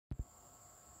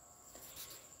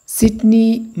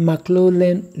Sydney,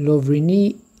 McLaughlin,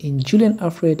 Lovrene, and Julian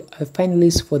Alfred are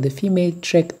finalists for the Female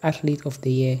Track Athlete of the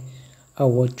Year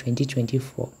Award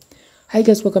 2024. Hi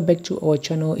guys, welcome back to our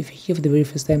channel. If you're here for the very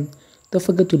first time, don't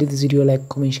forget to leave this video a like,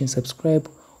 comment, and subscribe.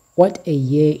 What a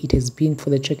year it has been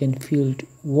for the track and field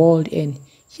world, and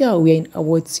yeah, we are in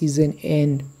award season,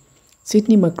 and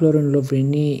Sydney, McLaughlin,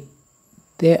 Lovrene,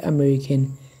 their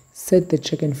American, set the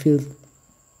track and field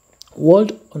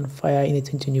world on fire in the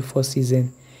 2024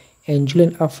 season. And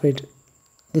Julian Alfred,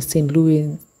 the St.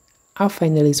 Louis, are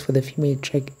finalists for the Female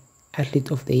Track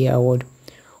Athlete of the Year Award.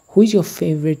 Who is your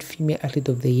favorite female athlete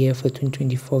of the year for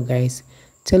 2024, guys?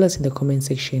 Tell us in the comment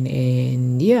section,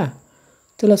 and yeah,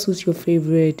 tell us who's your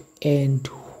favorite and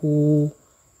who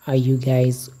are you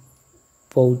guys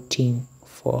voting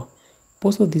for.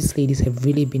 Both of these ladies have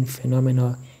really been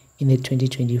phenomenal in the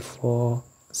 2024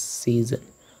 season.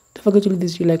 Don't forget to leave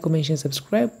this video, like, comment, and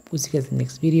subscribe. We'll see you guys in the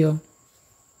next video.